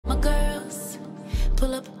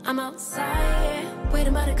I'm outside,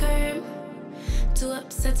 waiting by the curb. Too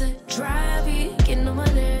upset to drive it, getting on my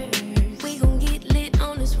nerves. We gon' get lit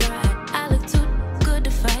on this ride. I look too good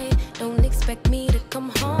to fight. Don't expect me to come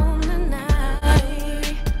home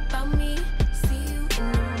tonight. About me, see you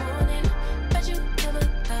in the morning. Bet you never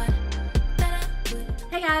thought that I would.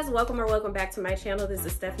 Hey guys, welcome back to my channel. This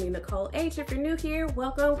is StephanieNicoleH. If you're new here,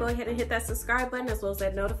 welcome. Go ahead and hit that subscribe button as well as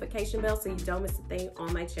that notification bell so you don't miss a thing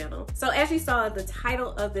on my channel. So as you saw, the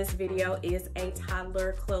title of this video is a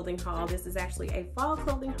toddler clothing haul. This is actually a fall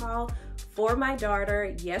clothing haul for my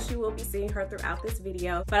daughter. Yes, you will be seeing her throughout this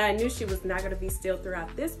video, but I knew she was not going to be still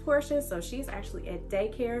throughout this portion, so she's actually at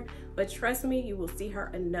daycare. But trust me, you will see her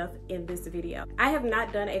enough in this video. I have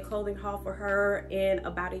not done a clothing haul for her in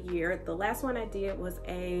about a year. The last one I did was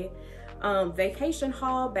a vacation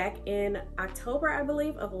haul back in October, I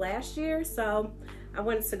believe, of last year. So I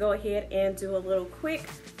wanted to go ahead and do a little quick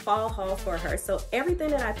fall haul for her. So everything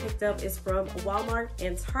that I picked up is from Walmart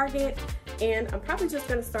and Target. And I'm probably just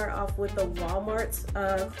gonna start off with the Walmart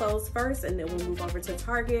clothes first, and then we'll move over to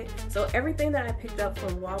Target. So everything that I picked up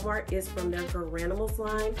from Walmart is from their Garanimals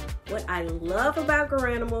line. What I love about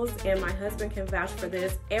Garanimals, and my husband can vouch for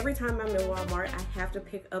this, every time I'm in Walmart, I have to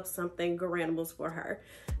pick up something Garanimals for her.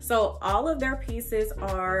 So all of their pieces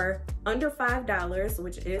are under $5,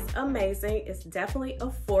 which is amazing. It's definitely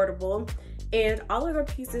affordable. And all of their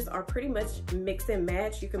pieces are pretty much mix and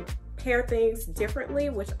match. You can pair things differently,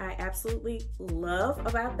 which I absolutely love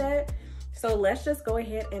about that. So let's just go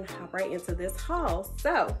ahead and hop right into this haul.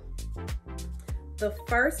 So the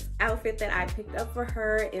first outfit that I picked up for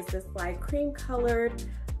her is this like cream colored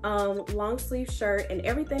long sleeve shirt, and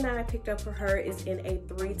everything that I picked up for her is in a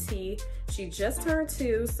 3T. She just turned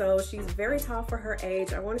 2, so she's very tall for her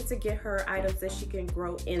age. I wanted to get her items that she can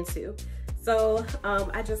grow into. So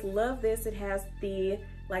I just love this. It has the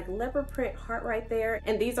like leopard print heart right there,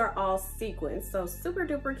 and these are all sequins, so super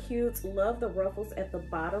duper cute. Love the ruffles at the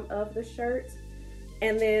bottom of the shirt.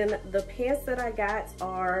 And then the pants that I got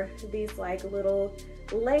are these like little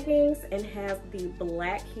leggings, and have the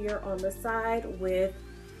black here on the side with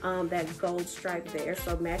that gold stripe there,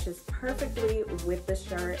 so matches perfectly with the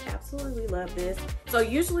shirt. Absolutely love this. So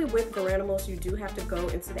usually with Garanimals, you do have to go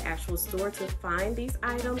into the actual store to find these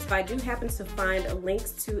items. If I do happen to find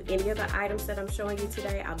links to any of the items that I'm showing you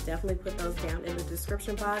today, I'll definitely put those down in the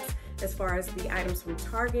description box. As far as the items from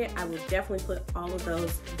Target, I will definitely put all of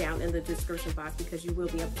those down in the description box because you will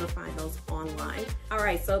be able to find those online. All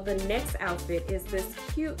right, so the next outfit is this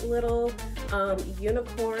cute little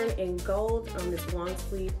unicorn in gold on this long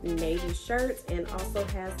sleeve navy shirt, and also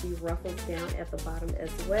has the ruffles down at the bottom as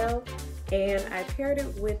well. And I paired it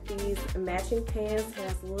with these matching pants.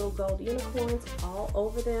 Has little gold unicorns all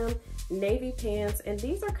over them, navy pants, and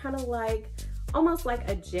these are kind of like almost like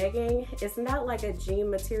a jegging. It's not like a jean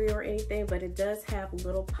material or anything, but it does have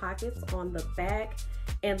little pockets on the back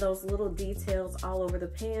and those little details all over the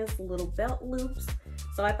pants, little belt loops.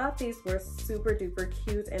 So I thought these were super duper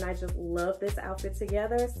cute, and I just love this outfit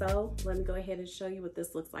together. So let me go ahead and show you what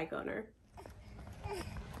this looks like on her.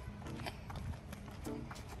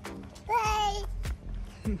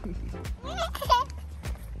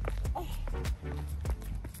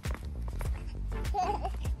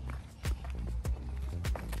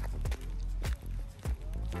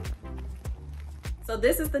 So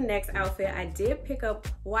this is the next outfit. I did pick up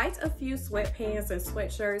quite a few sweatpants and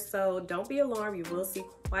sweatshirts, so don't be alarmed. You will see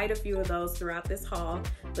quite a few of those throughout this haul.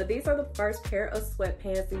 But these are the first pair of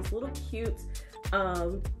sweatpants, these little cute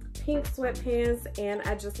pink sweatpants, and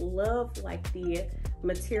I just love like the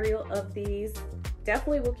material of these.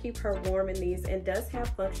 Definitely will keep her warm in these, and does have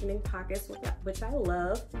functioning pockets, which I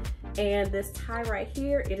love. And this tie right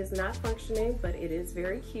here, it is not functioning, but it is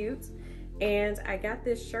very cute. And I got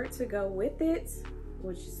this shirt to go with it,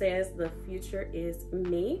 which says "The future is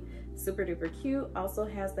me." Super duper cute. Also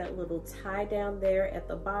has that little tie down there at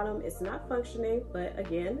the bottom. It's not functioning, but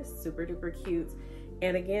again, super duper cute.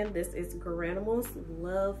 And again, this is Garanimals.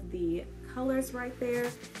 Love the colors right there,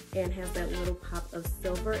 and has that little pop of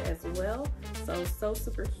silver as well. So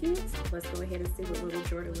super cute. Let's go ahead and see what little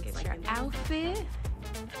Jordan looks like. Your outfit.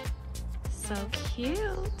 So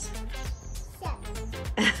cute.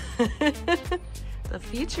 The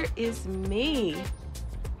future is me.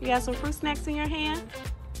 You got some fruit snacks in your hand?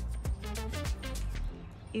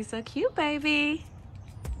 You're so cute, baby.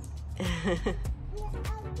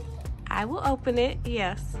 I will open it,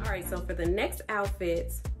 yes. All right, so for the next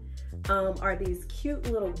outfit are these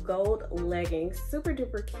cute little gold leggings. Super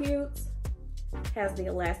duper cute. Has the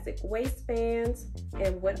elastic waistband,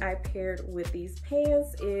 and what I paired with these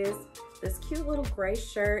pants is this cute little gray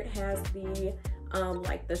shirt. Has the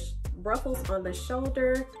like ruffles on the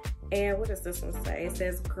shoulder. And what does this one say? It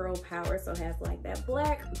says girl power. So it has like that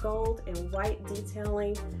black, gold, and white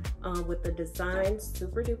detailing with the design.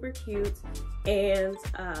 Super duper cute. And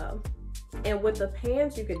with the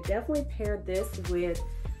pants, you could definitely pair this with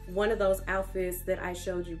one of those outfits that I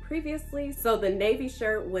showed you previously. So the navy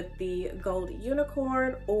shirt with the gold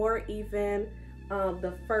unicorn, or even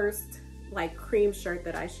the first like cream shirt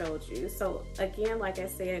that I showed you. So again, like I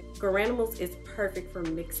said, Garanimals is perfect for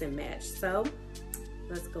mix and match. So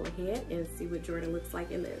let's go ahead and see what Jordan looks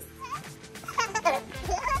like in this.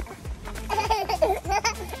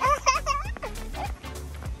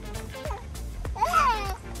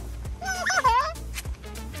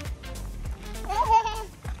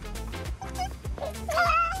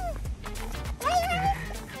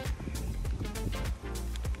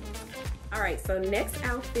 All right, so next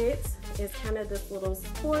outfit is kind of this little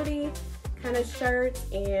sporty kind of shirt,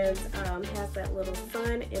 and has that little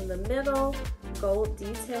sun in the middle, gold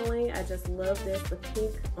detailing. I just love this, the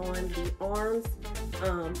pink on the arms,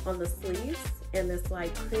 on the sleeves, and this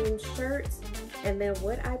like cream shirt. And then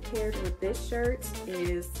what I paired with this shirt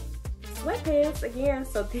is sweatpants again.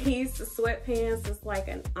 So these sweatpants is like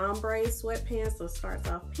an ombre sweatpants, so it starts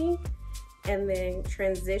off pink and then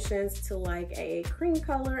transitions to like a cream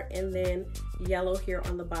color and then yellow here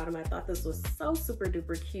on the bottom. I thought this was so super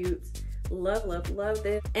duper cute. Love, love, love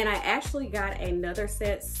this. And I actually got another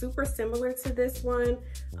set super similar to this one.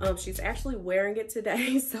 She's actually wearing it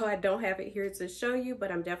today, so I don't have it here to show you,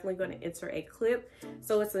 but I'm definitely going to insert a clip.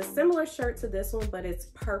 So it's a similar shirt to this one, but it's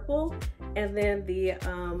purple, and then the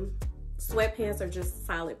sweatpants are just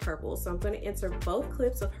solid purple. So I'm going to insert both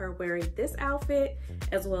clips of her wearing this outfit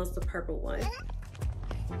as well as the purple one.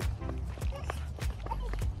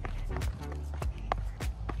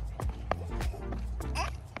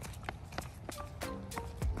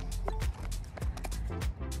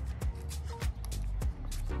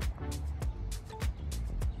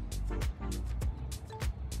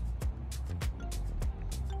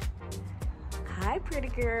 Hi, pretty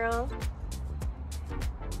girl.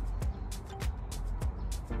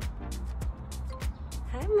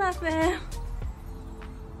 Hi, Muffin.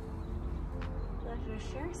 Does your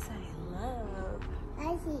shirt say love?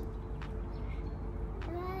 I see.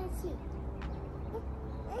 I see.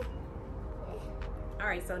 All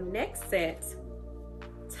right, so next set,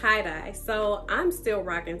 tie-dye. So I'm still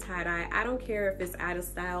rocking tie-dye. I don't care if it's out of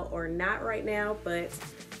style or not right now, but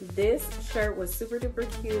this shirt was super duper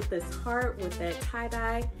cute. This heart with that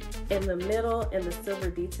tie-dye in the middle and the silver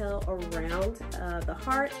detail around the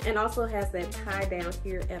heart, and also has that tie down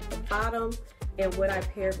here at the bottom. And what I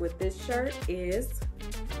paired with this shirt is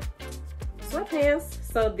sweatpants.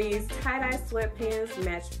 So these tie-dye sweatpants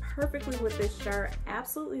match perfectly with this shirt.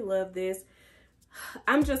 Absolutely love this.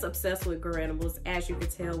 I'm just obsessed with Garanimals, as you can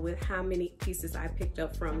tell with how many pieces I picked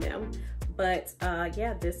up from them. But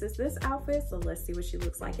yeah, this is this outfit, so let's see what she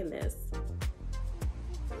looks like in this.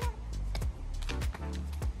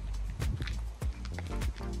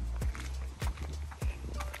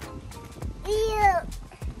 Ew.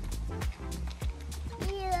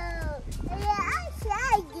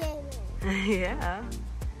 Yeah.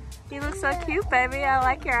 You look so cute, baby. I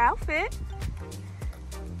like your outfit.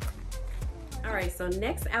 All right, so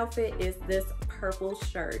next outfit is this purple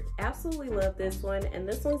shirt. Absolutely love this one. And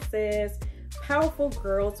this one says, "Powerful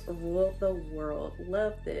girls rule the world."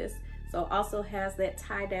 Love this. So also has that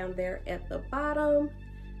tie down there at the bottom.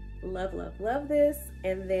 Love, love, love this.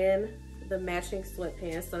 And then the matching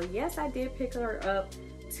sweatpants. So yes, I did pick her up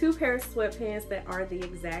 2 pairs of sweatpants that are the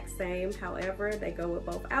exact same. However, they go with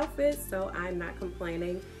both outfits, so I'm not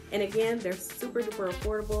complaining. And again, they're super duper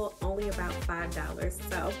affordable, only about $5.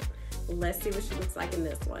 So let's see what she looks like in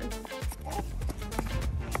this one.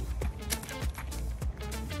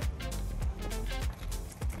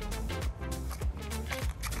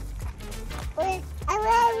 Wait, I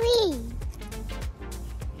want to read.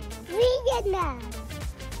 Read it now.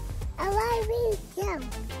 I want to read too.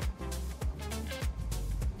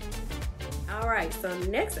 All right, so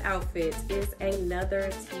next outfit is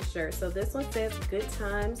another t-shirt. So this one says "Good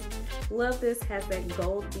Times." Love this, has that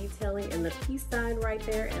gold detailing and the peace sign right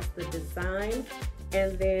there as the design.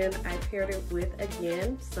 And then I paired it with,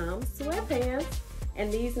 again, some sweatpants.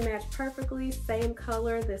 And these match perfectly, same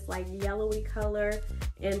color, this like yellowy color.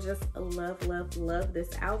 And just love, love, love this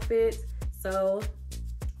outfit. So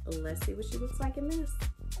let's see what she looks like in this.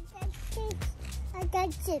 I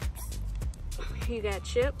got chips. You got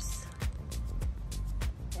chips?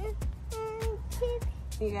 Chips.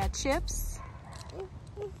 You got chips?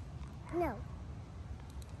 No.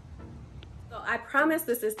 So I promise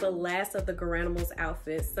this is the last of the Garanimals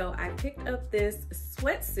outfits. So I picked up this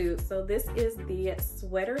sweatsuit. So this is the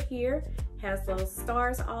sweater here. Has those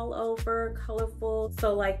stars all over, colorful.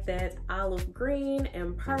 So like that olive green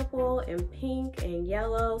and purple and pink and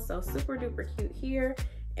yellow. So super duper cute here.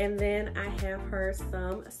 And then I have her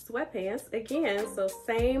some sweatpants again. So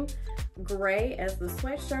same gray as the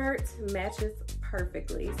sweatshirt, matches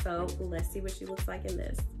perfectly. So let's see what she looks like in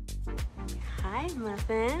this. Hi,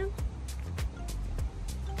 Muffin.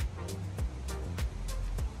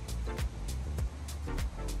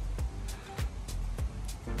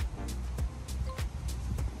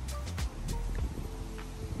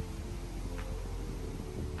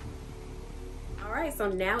 Alright, so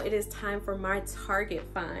now it is time for my Target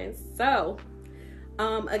finds. So,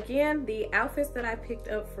 again, the outfits that I picked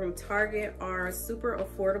up from Target are super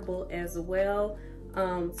affordable as well.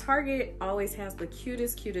 Target always has the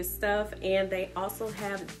cutest stuff, and they also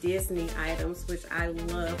have Disney items, which I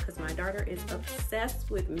love because my daughter is obsessed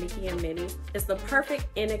with Mickey and Minnie. It's the perfect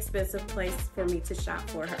inexpensive place for me to shop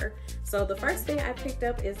for her. So the first thing I picked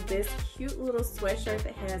up is this cute little sweatshirt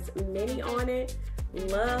that has Minnie on it.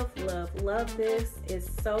 Love this. It's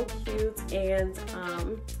so cute, and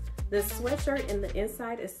the sweatshirt in the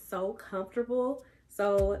inside is so comfortable.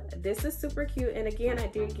 So this is super cute, and again, I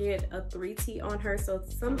did get a 3T on her, so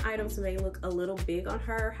some items may look a little big on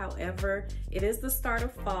her. However, it is the start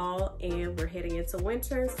of fall and we're heading into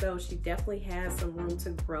winter, so she definitely has some room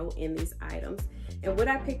to grow in these items. And what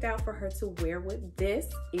I picked out for her to wear with this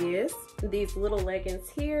is these little leggings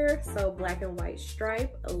here. So black and white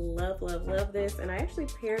stripe. Love this. And I actually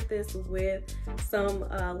paired this with some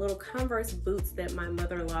little Converse boots that my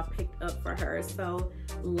mother-in-law picked up for her. So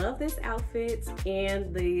love this outfit.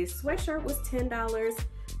 And the sweatshirt was $10.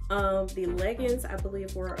 The leggings, I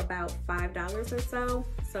believe, were about $5 or so.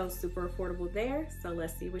 So super affordable there. So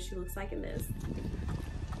let's see what she looks like in this.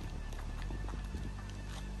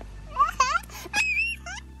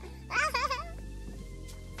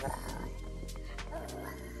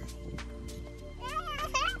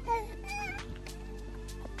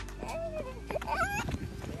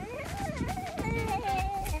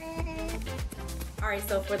 Alright,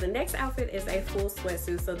 so for the next outfit is a full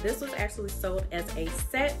sweatsuit. So this was actually sold as a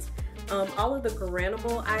set. All of the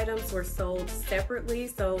Garanimals items were sold separately.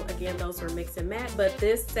 So again, those were mix and match. But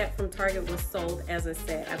this set from Target was sold as a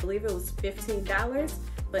set. I believe it was $15.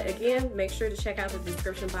 But again, make sure to check out the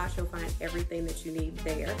description box. You'll find everything that you need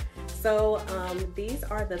there. So these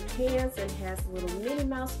are the pants, and has little Minnie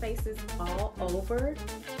Mouse faces all over.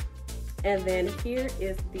 And then here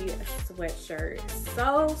is the sweatshirt.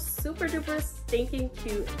 So super duper stinking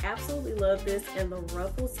cute. Absolutely love this. And the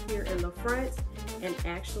ruffles here in the front and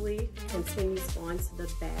actually continues on to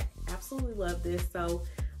the back. Absolutely love this. So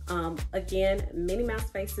again, Minnie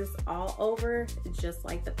Mouse faces all over, just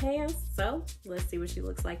like the pants. So let's see what she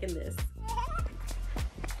looks like in this.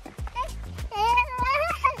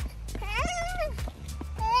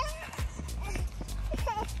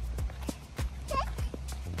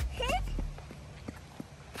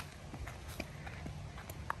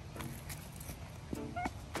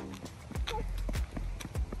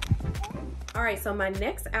 All right, so my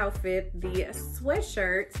next outfit, the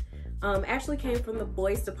sweatshirt, actually came from the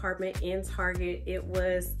boys department in Target. It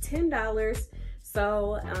was $10.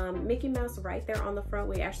 So Mickey Mouse right there on the front.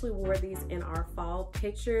 We actually wore these in our fall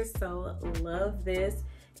pictures, so love this.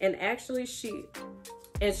 And actually she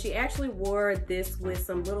actually wore this with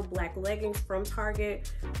some little black leggings from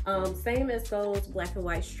Target. Same as those black and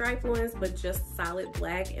white striped ones, but just solid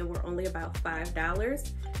black, and were only about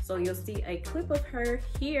 $5. So you'll see a clip of her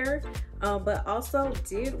here, but also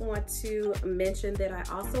did want to mention that I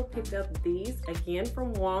also picked up these again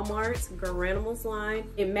from Walmart, Garanimals line.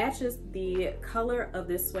 It matches the color of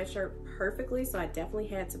this sweatshirt perfectly, so I definitely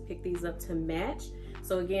had to pick these up to match.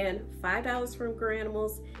 So again, $5 from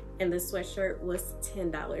Garanimals, and the sweatshirt was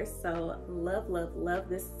 $10. So love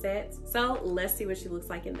this set. So let's see what she looks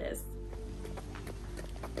like in this.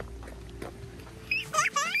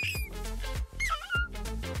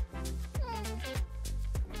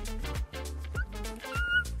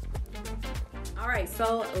 All right,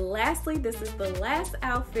 so lastly, this is the last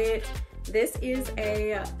outfit. This is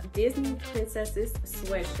a Disney Princesses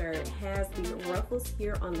sweatshirt. It has the ruffles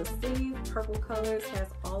here on the sleeve, purple colors, has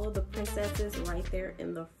all of the princesses right there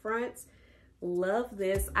in the front. Love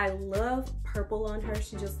this. I love purple on her.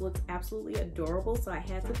 She just looks absolutely adorable, so I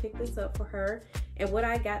had to pick this up for her. And what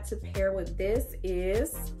I got to pair with this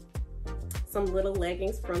is some little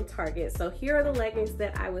leggings from Target. So here are the leggings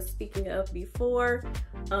that I was speaking of before.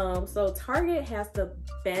 So Target has the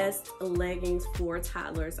best leggings for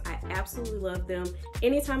toddlers. I absolutely love them.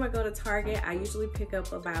 Anytime I go to Target, I usually pick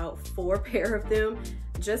up about 4 pair of them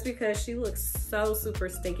just because she looks so super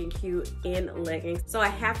stinking cute in leggings. So I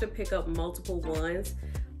have to pick up multiple ones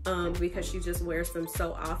because she just wears them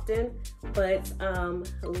so often. But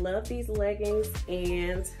love these leggings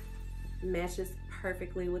and matches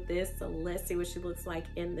perfectly with this. So let's see what she looks like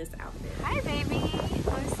in this outfit. Hi baby,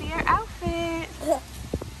 want to see your outfit?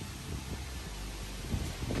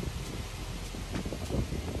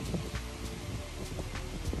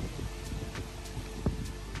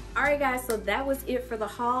 Alright guys, so that was it for the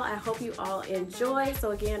haul. I hope you all enjoyed.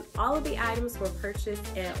 So again, all of the items were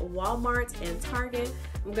purchased at Walmart and Target.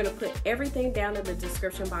 I'm going to put everything down in the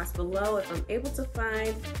description box below. If I'm able to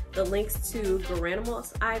find the links to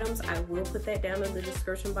Garanimals items, I will put that down in the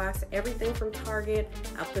description box. Everything from Target,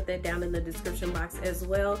 I'll put that down in the description box as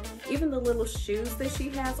well. Even the little shoes that she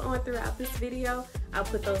has on throughout this video, I'll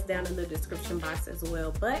put those down in the description box as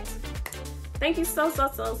well. But thank you so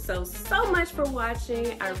much for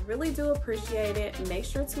watching. I really do appreciate it. Make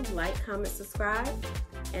sure to like, comment, subscribe.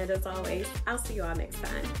 And as always, I'll see you all next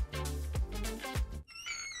time.